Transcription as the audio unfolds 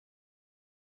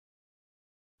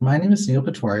My name is Neil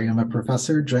Patwari. I'm a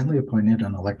professor jointly appointed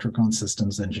in Electrical and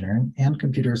Systems Engineering and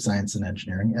Computer Science and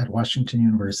Engineering at Washington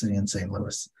University in St.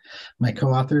 Louis. My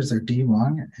co-authors are Dee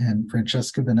Wong and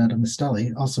Francesca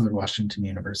Veneta-Mistelli, also at Washington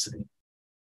University.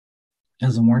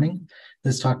 As a warning,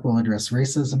 this talk will address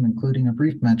racism, including a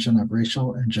brief mention of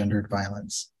racial and gendered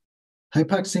violence.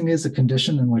 Hypoxemia is a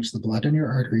condition in which the blood in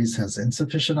your arteries has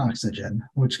insufficient oxygen,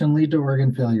 which can lead to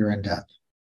organ failure and death.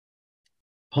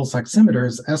 Pulse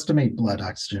oximeters estimate blood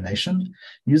oxygenation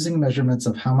using measurements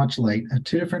of how much light at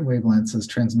two different wavelengths is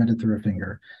transmitted through a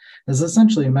finger. It is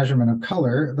essentially a measurement of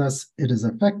color, thus it is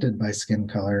affected by skin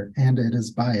color, and it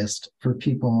is biased for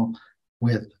people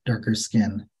with darker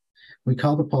skin. We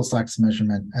call the pulse ox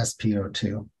measurement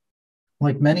SpO2.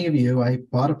 Like many of you, I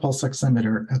bought a pulse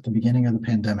oximeter at the beginning of the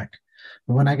pandemic.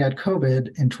 But when I got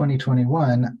COVID in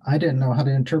 2021, I didn't know how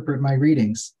to interpret my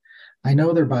readings. I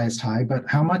know they're biased high, but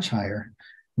how much higher?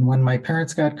 When my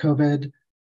parents got COVID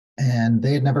and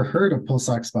they had never heard of pulse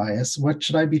ox bias, what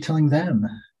should I be telling them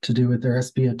to do with their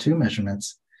SpO2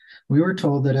 measurements? We were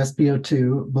told that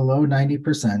SpO2 below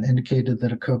 90% indicated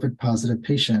that a COVID positive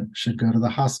patient should go to the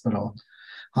hospital.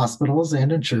 Hospitals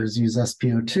and insurers use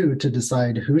SpO2 to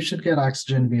decide who should get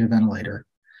oxygen via ventilator.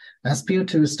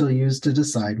 SpO2 is still used to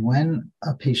decide when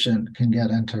a patient can get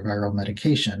antiviral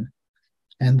medication.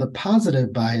 And the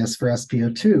positive bias for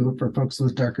SpO2 for folks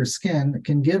with darker skin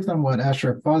can give them what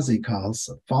Ashraf Fawzi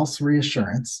calls false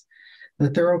reassurance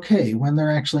that they're okay when they're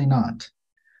actually not.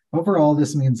 Overall,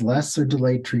 this means less or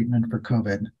delayed treatment for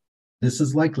COVID. This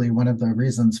is likely one of the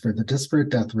reasons for the disparate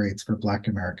death rates for Black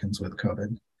Americans with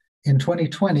COVID. In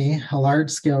 2020, a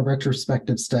large-scale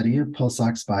retrospective study of pulse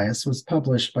ox bias was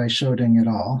published by Shoding et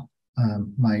al.,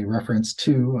 my reference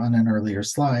 2 on an earlier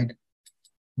slide,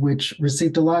 which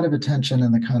received a lot of attention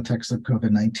in the context of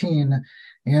COVID-19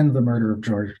 and the murder of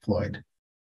George Floyd.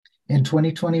 In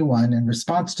 2021, in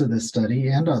response to this study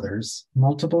and others,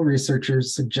 multiple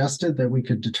researchers suggested that we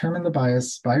could determine the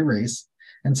bias by race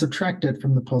and subtract it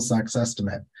from the pulse ox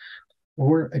estimate,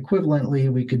 or equivalently,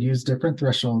 we could use different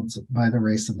thresholds by the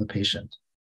race of the patient.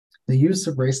 The use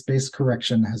of race-based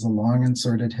correction has a long and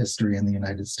sordid history in the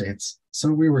United States,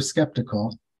 so we were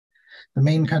skeptical. The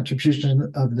main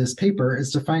contribution of this paper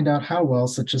is to find out how well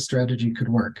such a strategy could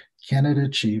work. Can it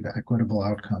achieve equitable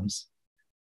outcomes?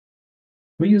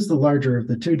 We use the larger of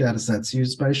the two datasets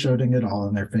used by Shoding et al.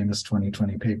 In their famous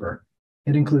 2020 paper.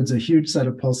 It includes a huge set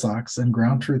of pulse ox and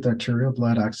ground truth arterial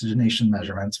blood oxygenation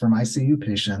measurements from ICU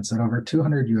patients at over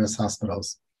 200 US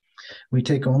hospitals. We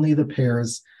take only the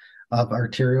pairs of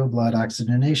arterial blood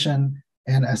oxygenation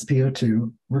and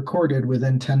SpO2 recorded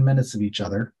within 10 minutes of each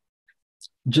other,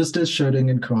 just as Shoding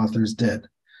and co-authors did.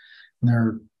 And there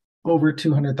are over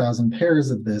 200,000 pairs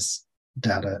of this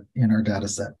data in our data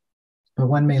set. But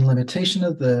one main limitation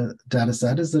of the data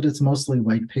set is that it's mostly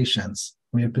white patients.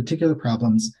 We have particular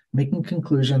problems making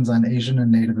conclusions on Asian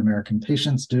and Native American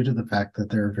patients due to the fact that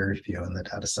there are very few in the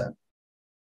data set.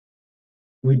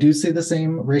 We do see the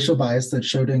same racial bias that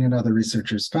Shoding and other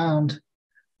researchers found,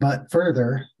 but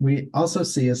further, we also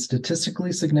see a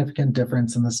statistically significant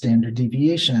difference in the standard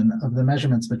deviation of the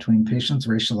measurements between patients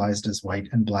racialized as white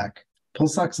and Black.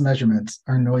 Pulse ox measurements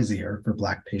are noisier for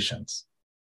Black patients.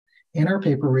 In our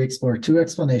paper, we explore two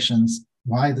explanations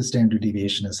why the standard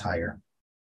deviation is higher.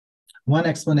 One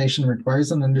explanation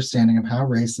requires an understanding of how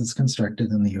race is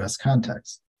constructed in the US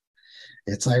context.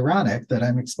 It's ironic that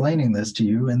I'm explaining this to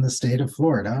you in the state of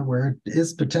Florida, where it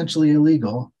is potentially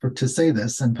illegal to say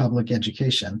this in public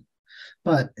education,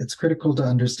 but it's critical to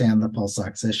understand the pulse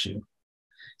ox issue.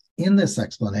 In this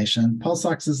explanation, pulse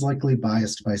ox is likely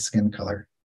biased by skin color.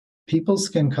 People's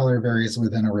skin color varies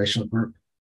within a racial group.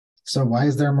 So why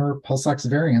is there more pulse ox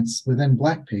variance within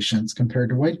Black patients compared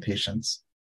to white patients?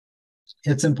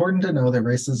 It's important to know that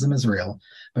racism is real,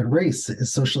 but race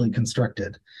is socially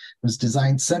constructed. It was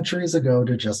designed centuries ago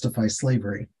to justify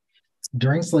slavery.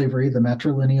 During slavery, the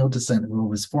matrilineal descent rule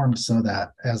was formed so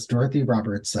that, as Dorothy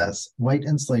Roberts says, white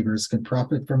enslavers could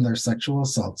profit from their sexual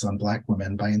assaults on Black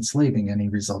women by enslaving any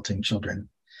resulting children.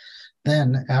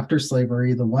 Then, after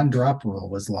slavery, the one-drop rule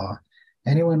was law.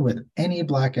 Anyone with any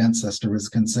Black ancestor was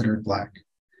considered Black.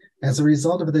 As a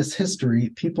result of this history,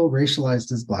 people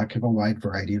racialized as Black have a wide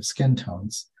variety of skin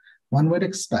tones. One would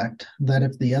expect that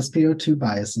if the SpO2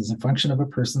 bias is a function of a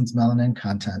person's melanin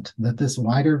content, that this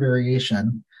wider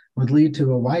variation would lead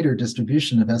to a wider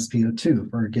distribution of SpO2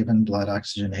 for a given blood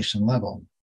oxygenation level.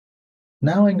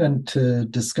 Now I'm going to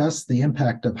discuss the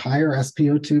impact of higher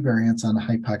SpO2 variance on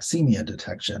hypoxemia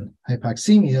detection.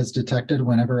 Hypoxemia is detected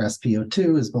whenever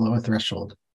SpO2 is below a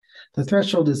threshold. The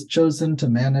threshold is chosen to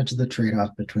manage the trade-off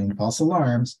between false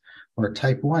alarms or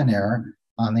type 1 error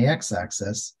on the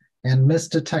x-axis And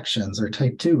misdetections or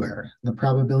type 2 error. The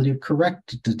probability of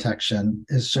correct detection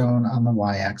is shown on the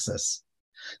y-axis.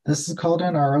 This is called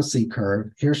an ROC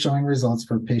curve, here showing results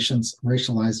for patients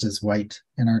racialized as white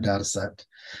in our data set.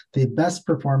 The best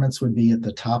performance would be at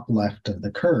the top left of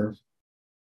the curve.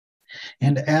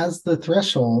 And as the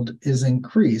threshold is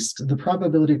increased, the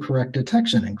probability of correct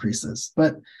detection increases.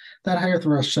 But that higher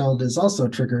threshold is also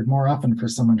triggered more often for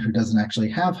someone who doesn't actually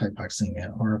have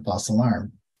hypoxemia or a false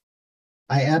alarm.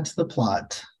 I add to the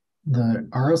plot the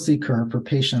ROC curve for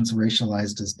patients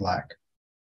racialized as Black.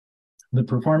 The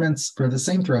performance for the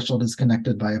same threshold is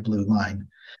connected by a blue line.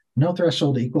 No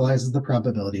threshold equalizes the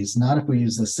probabilities, not if we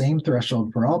use the same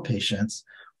threshold for all patients,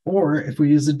 or if we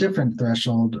use a different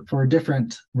threshold for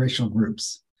different racial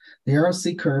groups. The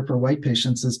ROC curve for white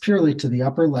patients is purely to the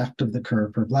upper left of the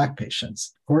curve for Black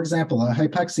patients. For example, a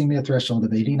hypoxemia threshold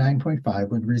of 89.5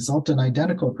 would result in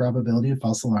identical probability of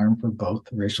false alarm for both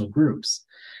racial groups.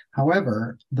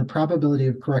 However, the probability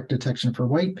of correct detection for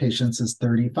white patients is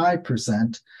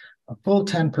 35%, a full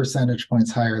 10 percentage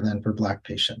points higher than for Black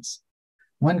patients.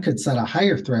 One could set a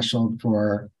higher threshold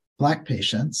for Black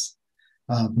patients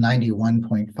of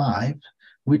 91.5,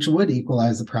 which would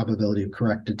equalize the probability of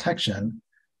correct detection,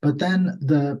 but then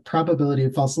the probability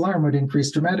of false alarm would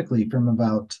increase dramatically from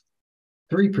about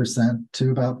 3%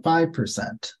 to about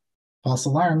 5%. False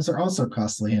alarms are also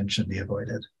costly and should be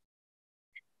avoided.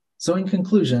 So in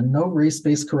conclusion, no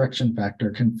race-based correction factor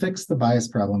can fix the bias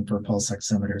problem for pulse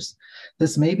oximeters.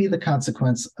 This may be the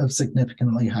consequence of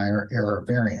significantly higher error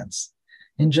variance.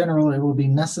 In general, it will be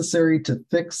necessary to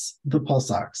fix the pulse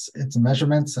ox, its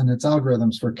measurements, and its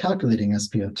algorithms for calculating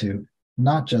SpO2,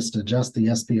 not just adjust the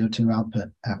SpO2 output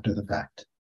after the fact.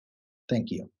 Thank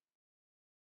you.